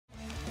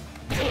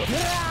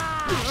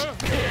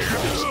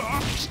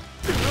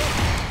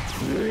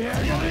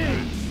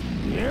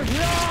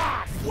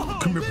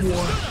Come here,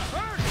 boy.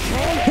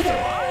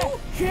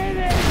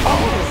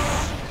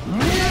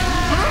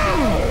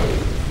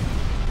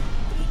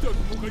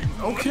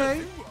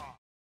 Okay.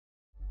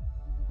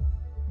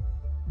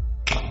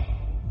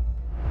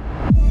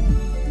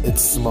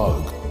 It's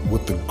Smug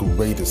with the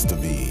greatest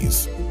of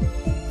ease.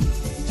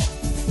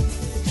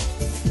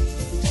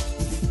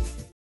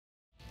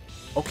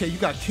 Okay, you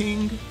got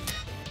King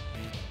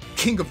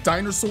of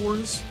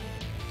Dinosaurs.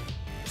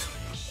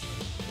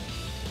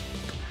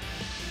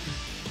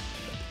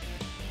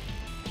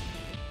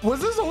 Was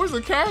this always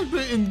a character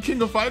in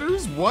King of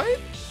Fighters?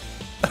 What?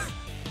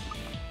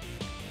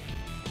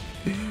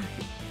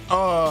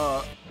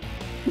 I'm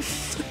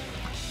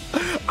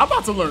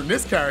about to learn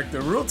this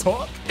character, real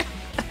talk.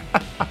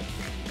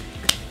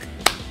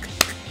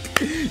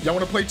 Y'all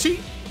wanna play cheat?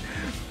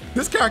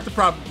 This character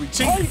probably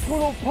cheat.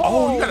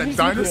 Oh, you got a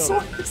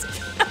dinosaur?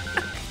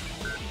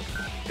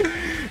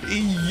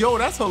 Yo,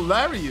 that's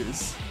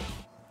hilarious.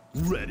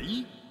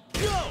 Ready,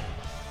 go!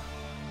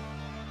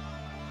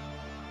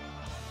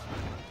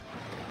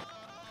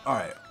 All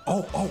right.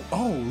 Oh,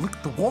 look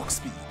at the walk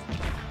speed.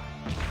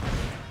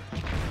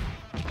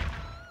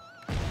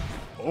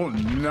 Oh,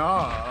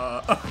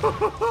 nah.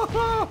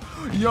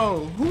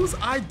 Yo, whose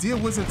idea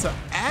was it to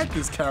add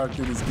this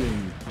character in this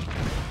game?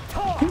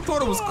 Who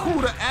thought it was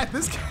cool to add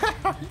this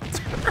character?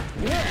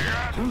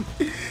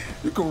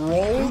 You can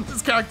roll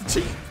this character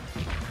cheap.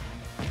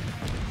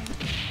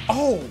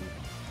 Oh,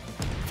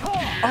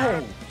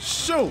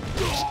 shoot.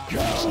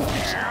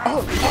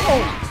 Oh.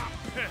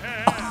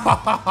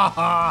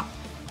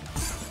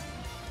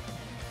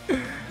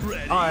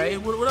 All right,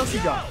 what else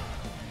you got?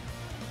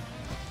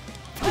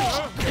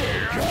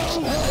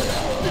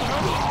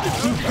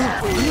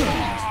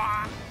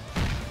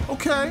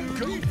 Okay.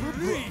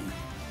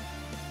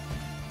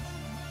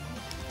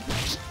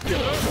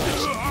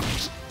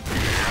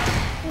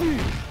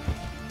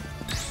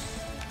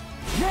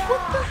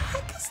 What the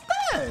heck is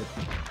that?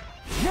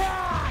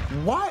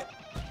 What?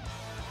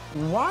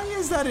 Why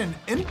is that an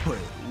input?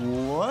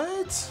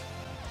 What?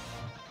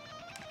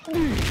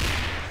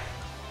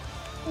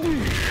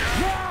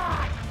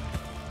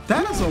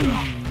 That is a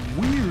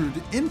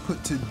weird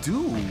input to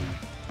do.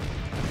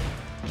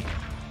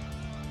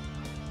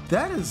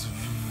 That is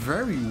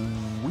very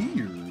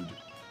weird.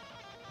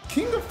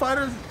 King of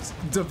Fighters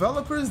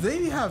developers,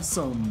 they have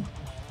some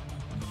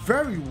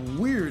very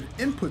weird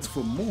inputs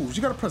for moves.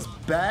 You gotta press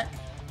back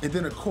and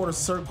then a quarter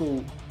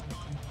circle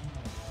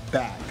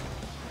back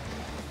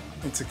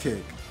into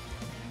kick.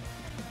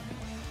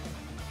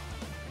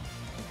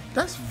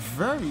 That's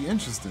very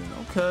interesting,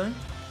 okay.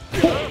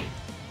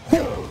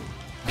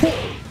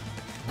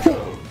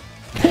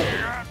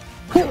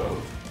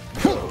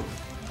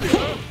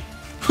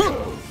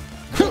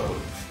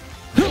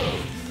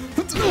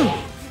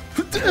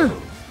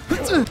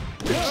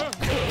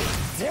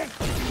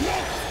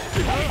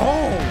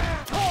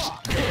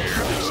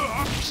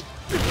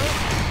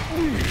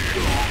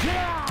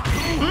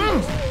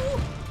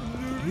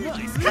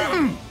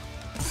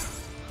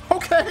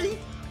 Okay.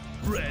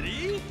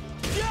 Ready,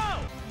 go!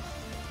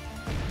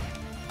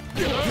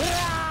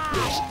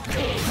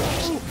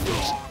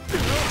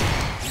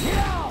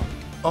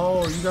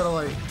 Oh, you gotta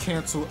like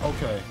cancel.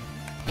 Okay.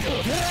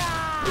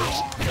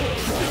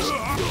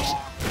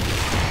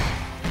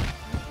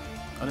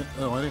 I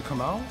didn't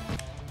come out?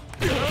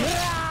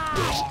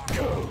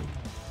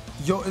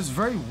 Yo, it's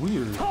very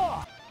weird.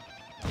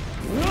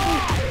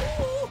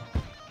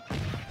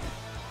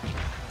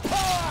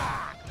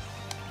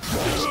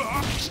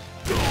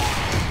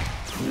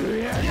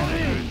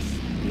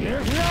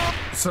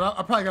 So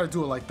I probably gotta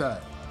do it like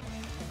that.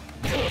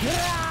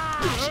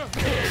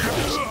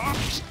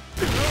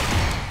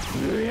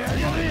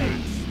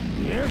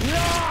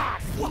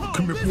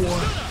 Come here,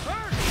 boy.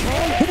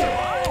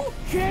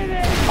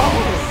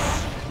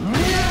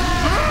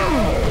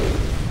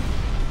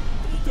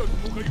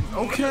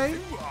 Okay.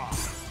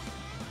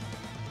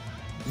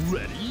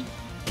 Ready,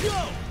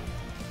 go!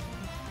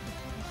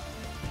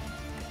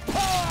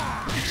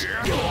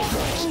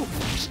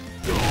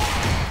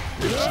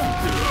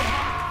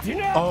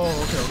 Oh,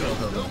 okay.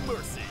 No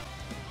mercy.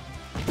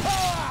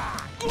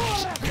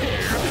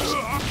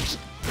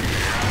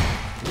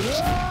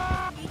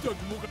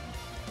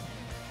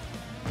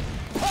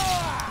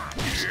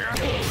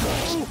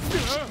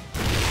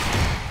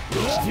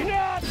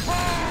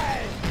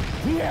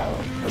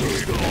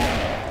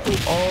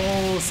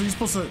 Oh, so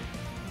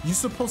you're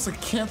supposed to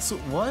cancel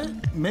what?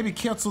 Maybe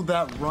cancel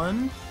that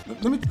run.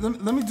 Let me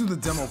do the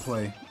demo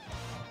play.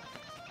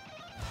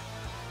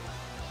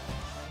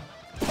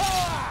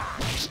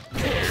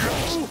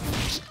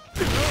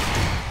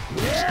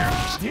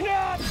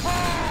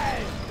 What?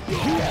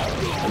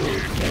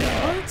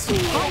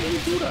 How do you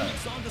do that?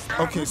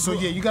 Okay, so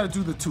yeah, you gotta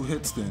do the 2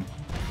 hits then.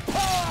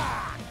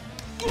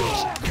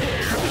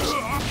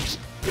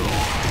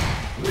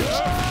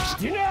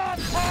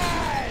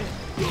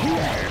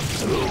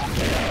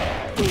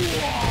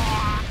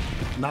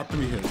 Not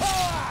 3 hits.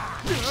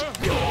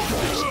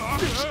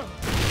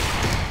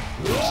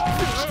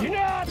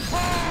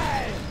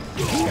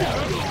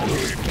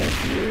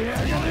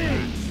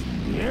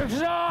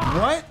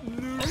 What?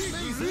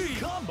 Amazing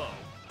combo.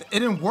 It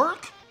didn't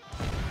work?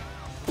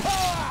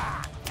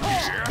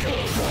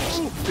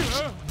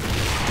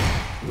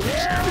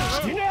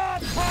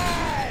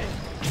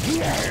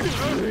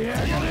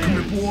 Come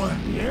here, boy.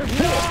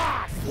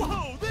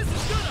 Whoa, this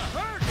is gonna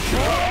hurt.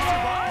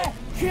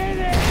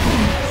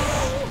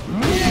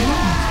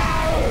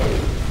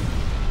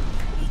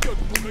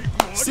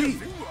 See,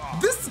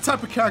 this is the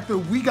type of character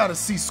we gotta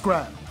see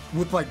scrap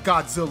with like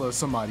Godzilla or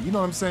somebody. You know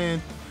what I'm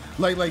saying?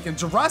 Like in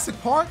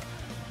Jurassic Park,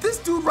 this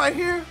dude right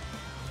here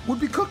would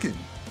be cooking.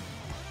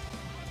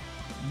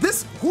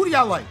 Who do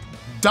y'all like?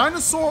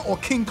 Dinosaur or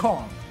King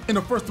Kong in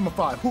the first of my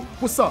 5?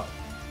 What's up?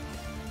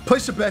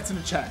 Place your bets in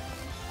the chat.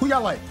 Who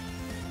y'all like?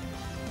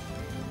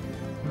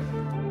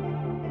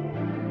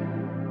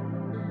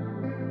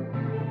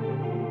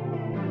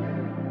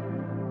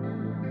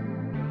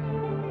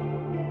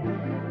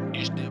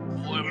 It's that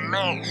boy,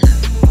 man.